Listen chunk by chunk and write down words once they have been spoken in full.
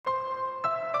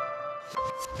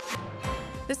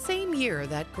The same year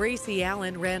that Gracie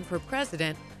Allen ran for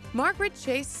president, Margaret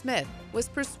Chase Smith was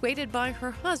persuaded by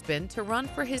her husband to run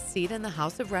for his seat in the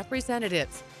House of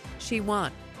Representatives. She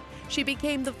won. She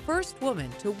became the first woman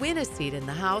to win a seat in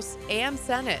the House and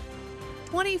Senate.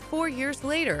 24 years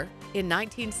later, in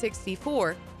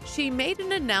 1964, she made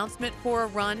an announcement for a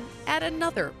run at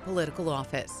another political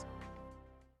office.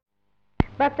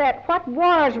 But that what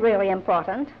was really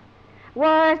important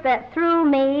was that through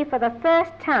me, for the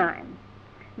first time,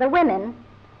 the women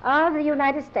of the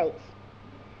United States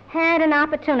had an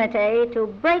opportunity to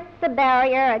break the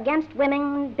barrier against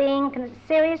women being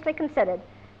seriously considered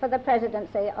for the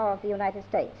presidency of the United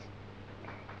States.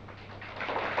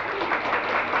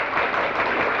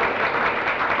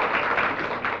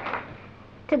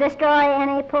 To destroy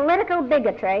any political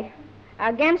bigotry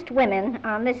against women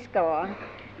on this score,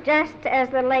 just as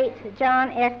the late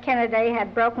John F. Kennedy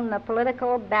had broken the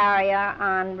political barrier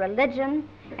on religion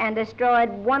and destroyed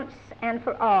once and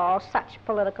for all such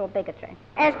political bigotry.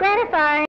 As gratifying